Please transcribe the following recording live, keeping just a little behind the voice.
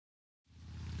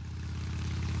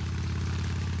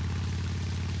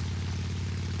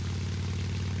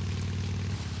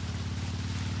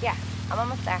I'm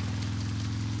almost there.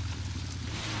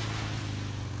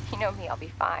 You know me, I'll be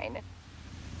fine.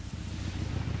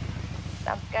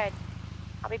 Sounds good.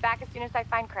 I'll be back as soon as I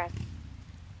find Chris.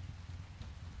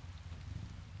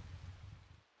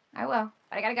 I will,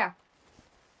 but I gotta go.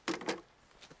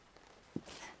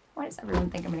 Why does everyone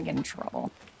think I'm gonna get in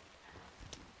trouble?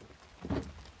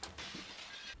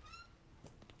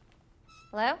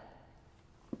 Hello?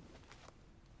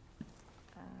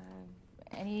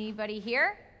 Anybody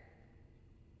here?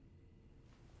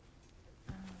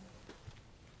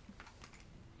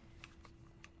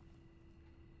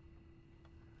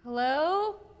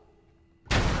 Hello?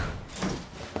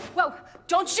 Whoa!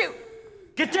 Don't shoot!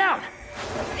 Get down!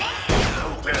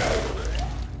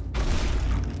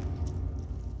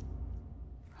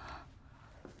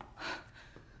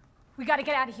 We gotta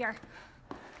get out of here.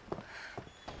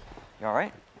 You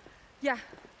alright? Yeah,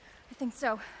 I think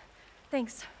so.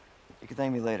 Thanks. You can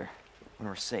thank me later, when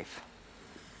we're safe.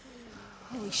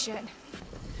 Holy shit.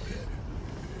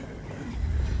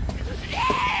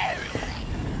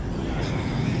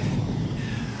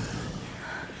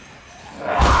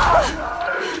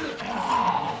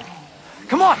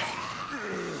 Come on!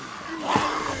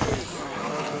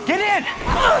 Get in!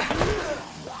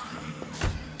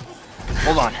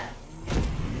 Hold on.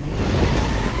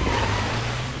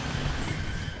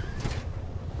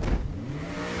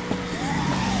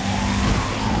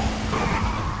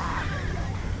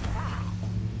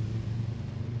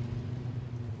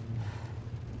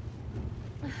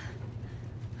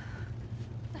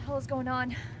 What the hell is going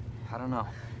on? I don't know.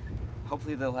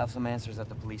 Hopefully they'll have some answers at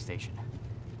the police station.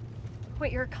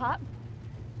 Wait, you're a cop?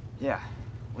 Yeah,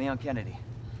 Leon Kennedy.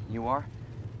 You are?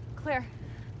 Claire.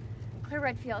 Claire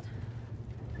Redfield.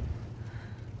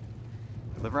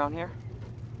 You live around here?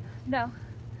 No.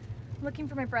 I'm looking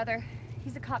for my brother.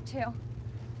 He's a cop too.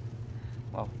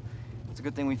 Well, it's a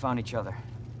good thing we found each other.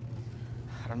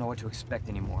 I don't know what to expect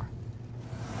anymore.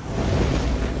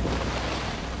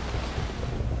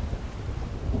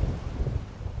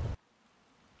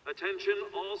 Attention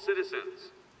all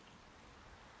citizens.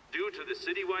 Due to the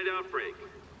citywide outbreak,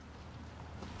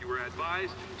 you are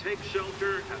advised to take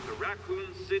shelter at the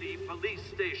Raccoon City Police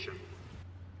Station.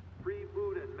 Free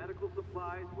food and medical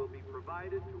supplies will be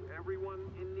provided to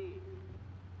everyone in need.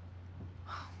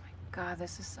 Oh my god,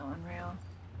 this is so unreal.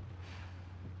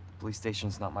 Police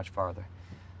station's not much farther.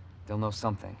 They'll know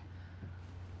something.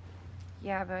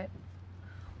 Yeah, but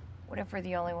what if we're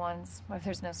the only ones? What if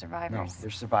there's no survivors? No,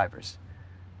 there's survivors.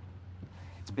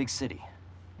 It's a big city.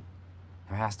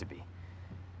 There has to be.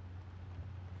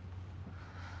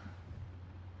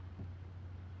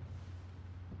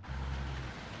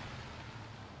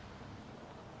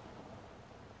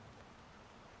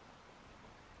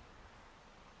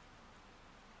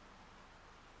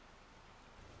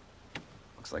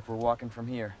 Looks like we're walking from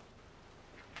here.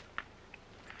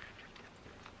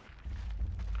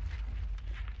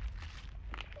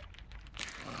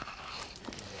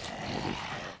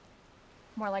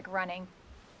 More like running.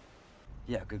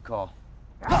 Yeah, good call.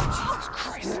 Jesus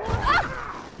Christ!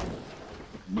 Ah!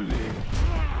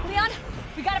 Leon,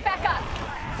 we gotta back up.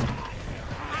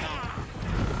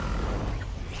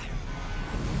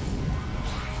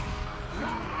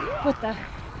 What the?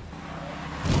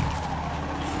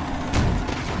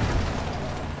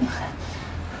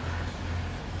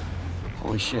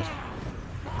 Holy shit.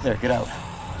 There, get out.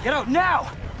 Get out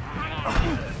now!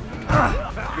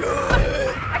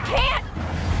 I can't!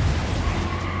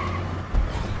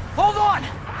 Hold on!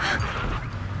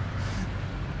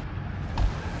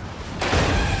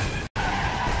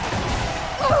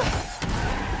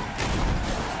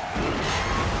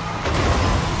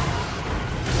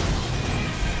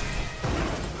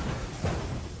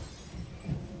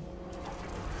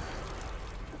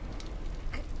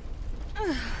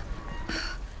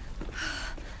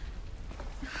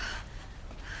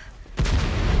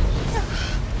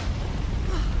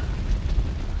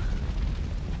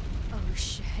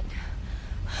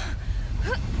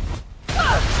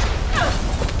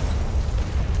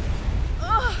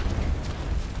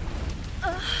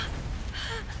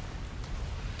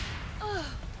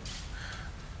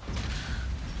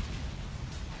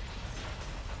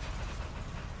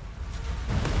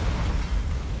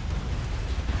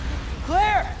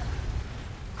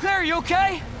 Are you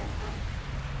okay?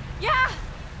 Yeah,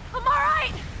 I'm all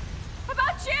right. How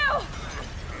about you?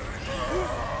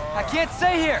 I can't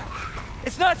stay here.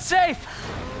 It's not safe.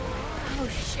 Oh,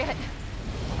 shit.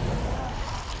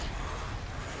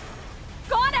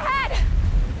 Go on ahead.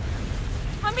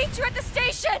 I'll meet you at the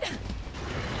station.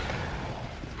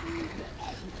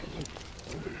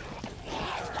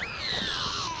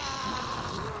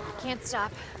 Can't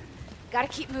stop. Gotta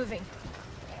keep moving.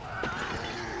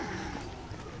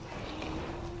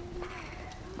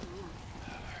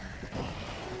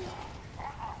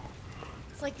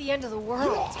 It's like the end of the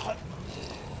world.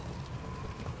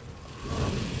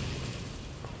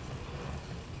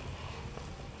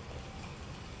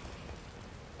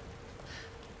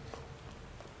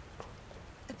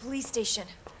 The police station.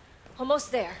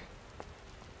 Almost there.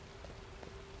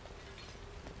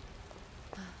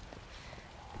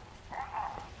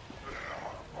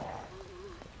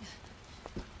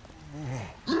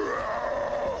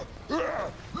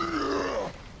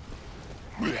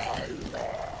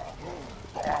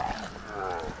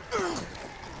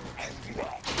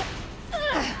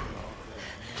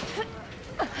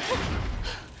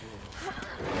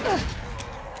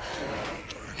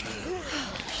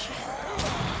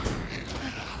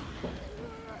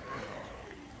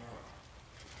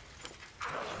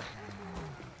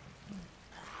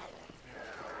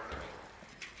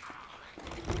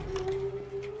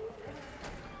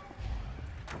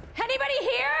 Anybody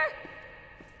here?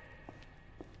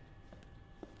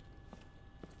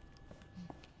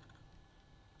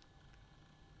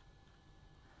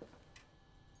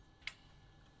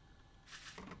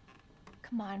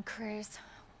 Come on, Chris.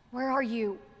 Where are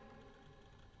you?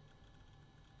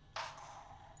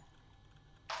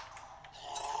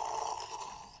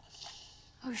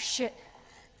 Oh shit.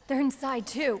 They're inside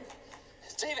too.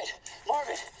 David,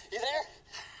 Marvin, you there?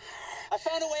 I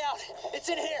found a way out. It's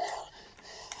in here.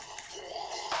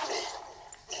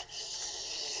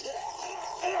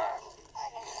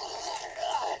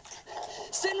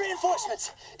 Send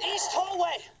reinforcements. East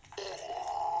hallway.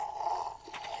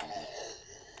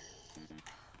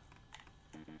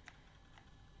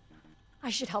 I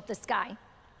should help this guy.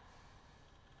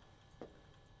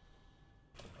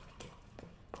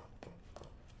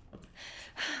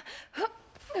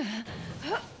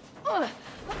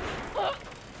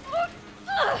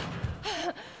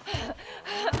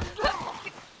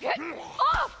 Get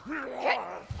off! Get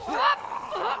up!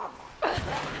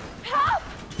 Help!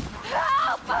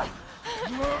 Help!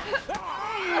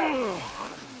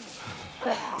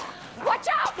 Watch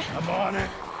out! I'm on it.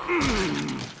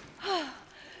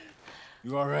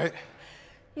 You all right?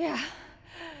 Yeah.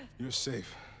 You're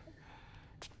safe.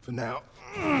 For now.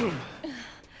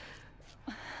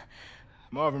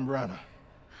 Marvin Browner.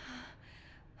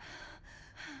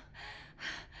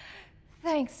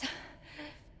 Thanks.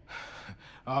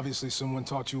 Obviously someone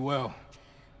taught you well.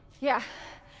 Yeah.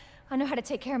 I know how to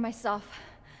take care of myself.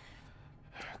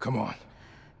 Come on.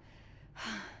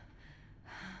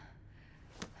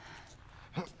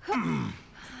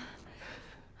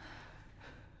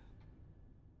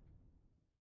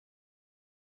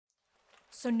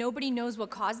 So nobody knows what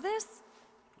caused this?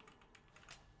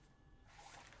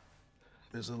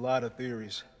 There's a lot of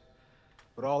theories.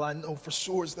 But all I know for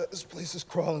sure is that this place is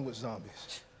crawling with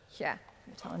zombies. Yeah,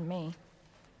 you're telling me.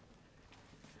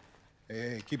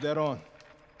 Hey, keep that on.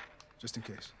 Just in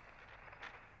case.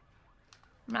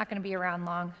 I'm not gonna be around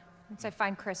long. Once I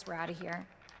find Chris, we're out of here.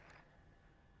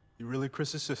 You really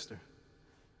Chris's sister?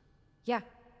 Yeah.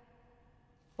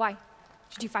 Why?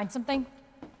 Did you find something?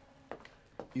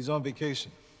 He's on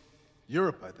vacation.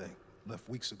 Europe, I think. Left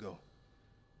weeks ago.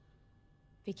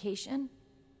 Vacation?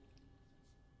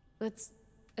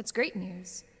 It's great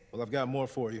news. Well, I've got more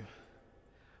for you.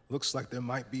 Looks like there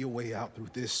might be a way out through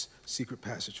this secret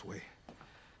passageway.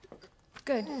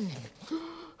 Good.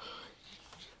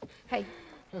 Hey.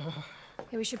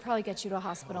 Hey, we should probably get you to a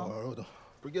hospital. Oh,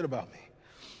 forget about me.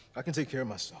 I can take care of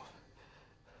myself.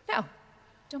 No.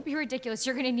 Don't be ridiculous.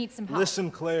 You're gonna need some help. Listen,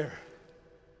 Claire.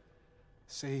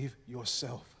 Save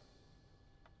yourself.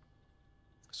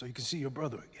 So you can see your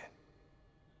brother again.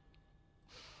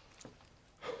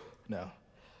 Now,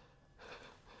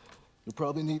 you'll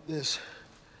probably need this.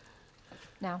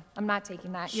 No, I'm not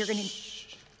taking that. You're gonna...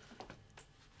 Shh.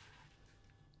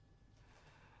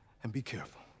 And be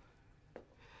careful.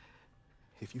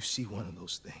 If you see one of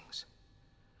those things,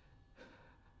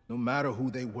 no matter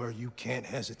who they were, you can't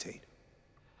hesitate.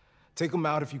 Take them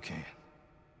out if you can.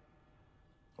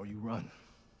 Or you run.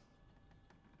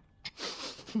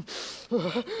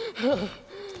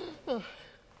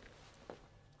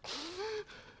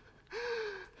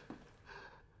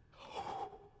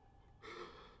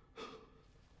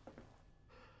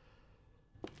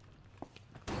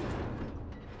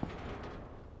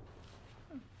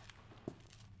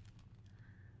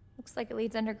 Looks like it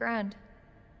leads underground.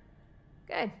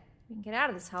 Good. We can get out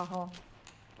of this hellhole.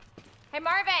 Hey,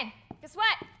 Marvin! Guess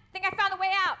what? I think I found the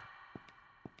way out!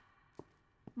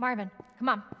 Marvin, come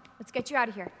on. Let's get you out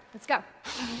of here. Let's go.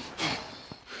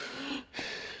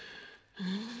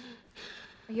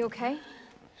 Are Are you okay?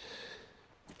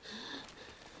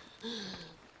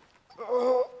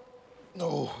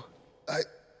 No.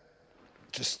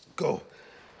 Just go.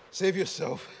 Save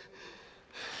yourself.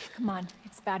 Come on,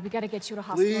 it's bad. We gotta get you to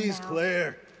hospital Please, now.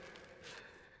 Claire.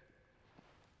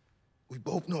 We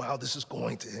both know how this is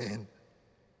going to end.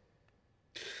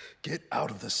 Get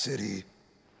out of the city.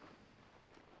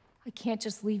 I can't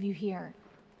just leave you here.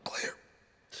 Claire,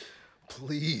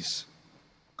 please,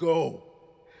 go.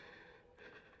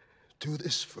 Do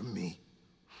this for me.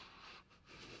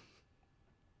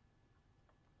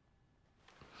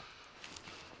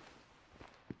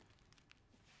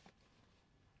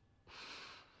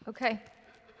 Okay.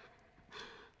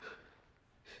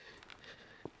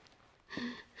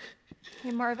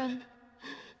 Hey, Marvin.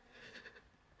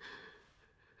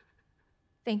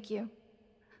 Thank you.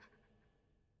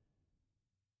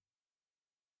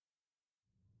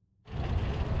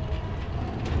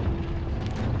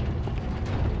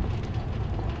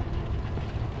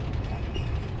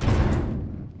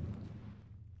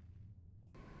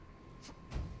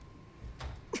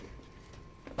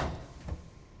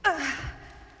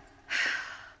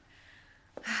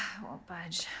 I won't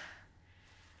budge.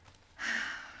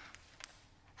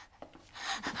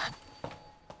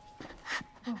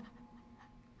 Oh.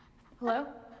 Hello?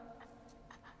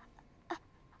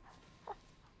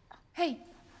 Hey.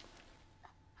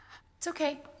 It's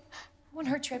okay. I won't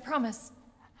hurt you, I promise.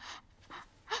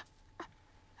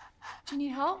 Do you need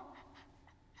help?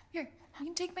 Here, you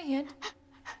can take my hand.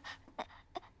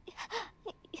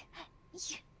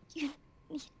 You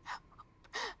need help.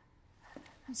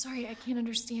 I'm sorry, I can't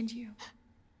understand you.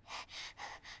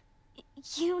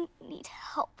 You need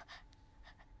help.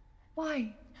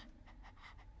 Why?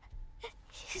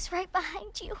 He's right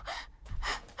behind you.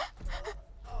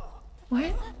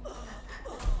 What?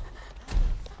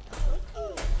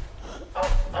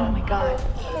 Oh my god.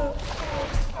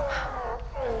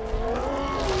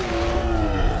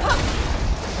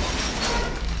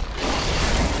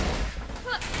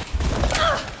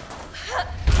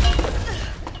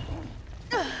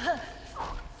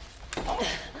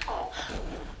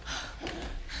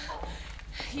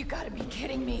 You gotta be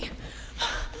kidding me.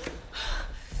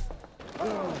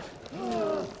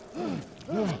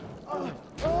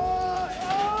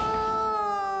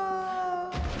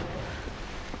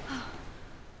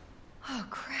 Oh,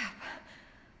 crap.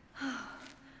 Oh,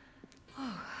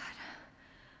 God.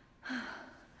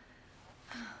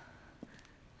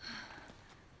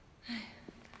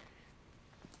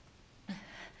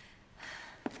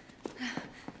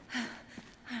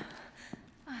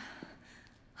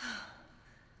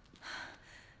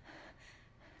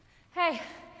 Hey,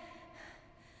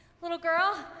 little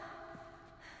girl.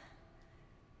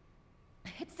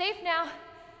 It's safe now.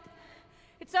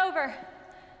 It's over.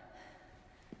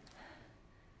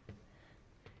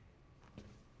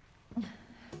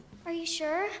 Are you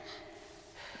sure?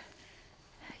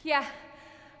 Yeah,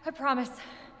 I promise.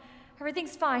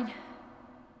 Everything's fine.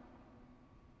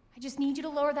 I just need you to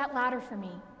lower that ladder for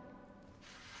me.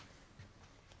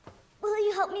 Will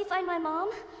you help me find my mom?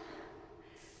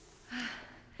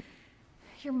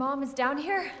 Your mom is down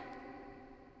here?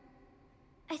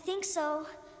 I think so.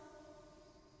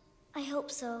 I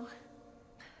hope so.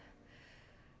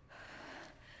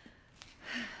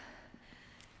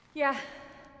 Yeah,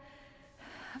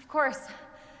 of course.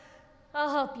 I'll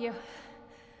help you.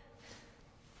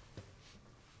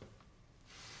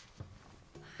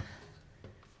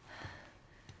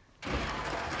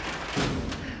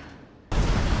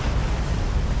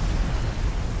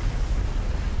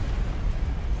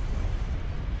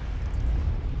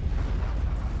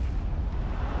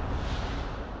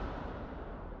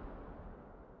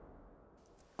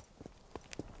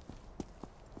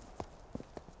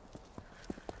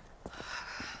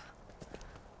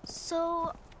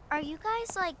 So, are you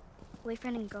guys like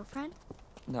boyfriend and girlfriend?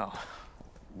 No,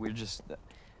 we're just...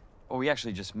 well, we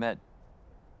actually just met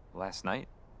last night.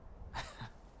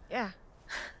 Yeah.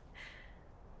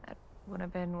 That would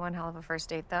have been one hell of a first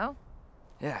date, though.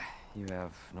 Yeah, you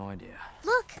have no idea.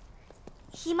 Look!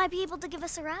 He might be able to give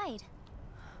us a ride.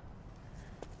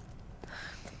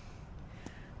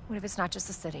 What if it's not just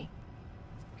the city?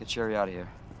 Get Sherry out of here.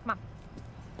 Come on.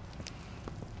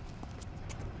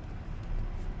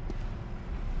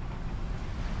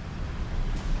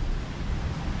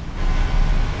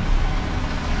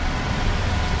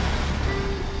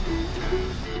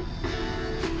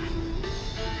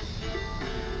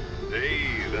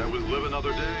 Hey, that was Live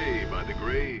Another Day by the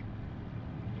great.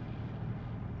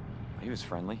 He was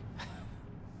friendly.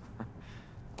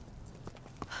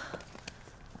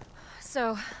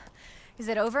 So, is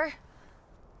it over?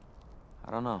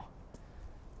 I don't know.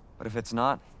 But if it's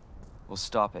not, we'll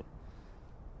stop it.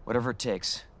 Whatever it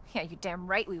takes. Yeah, you're damn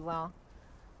right we will.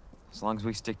 As long as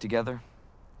we stick together,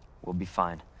 we'll be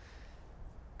fine.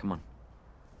 Come on.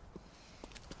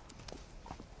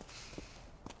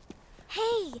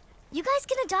 Hey, you guys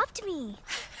can adopt me.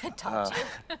 Adopt you.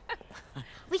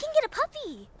 We can get a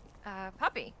puppy.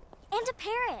 Puppy. And a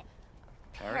parrot.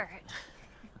 Parrot.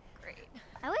 Great.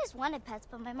 I always wanted pets,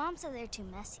 but my mom said they're too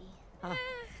messy. Yeah.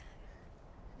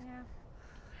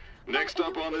 Next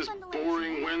up on this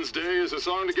boring Wednesday is a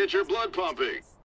song to get your blood pumping.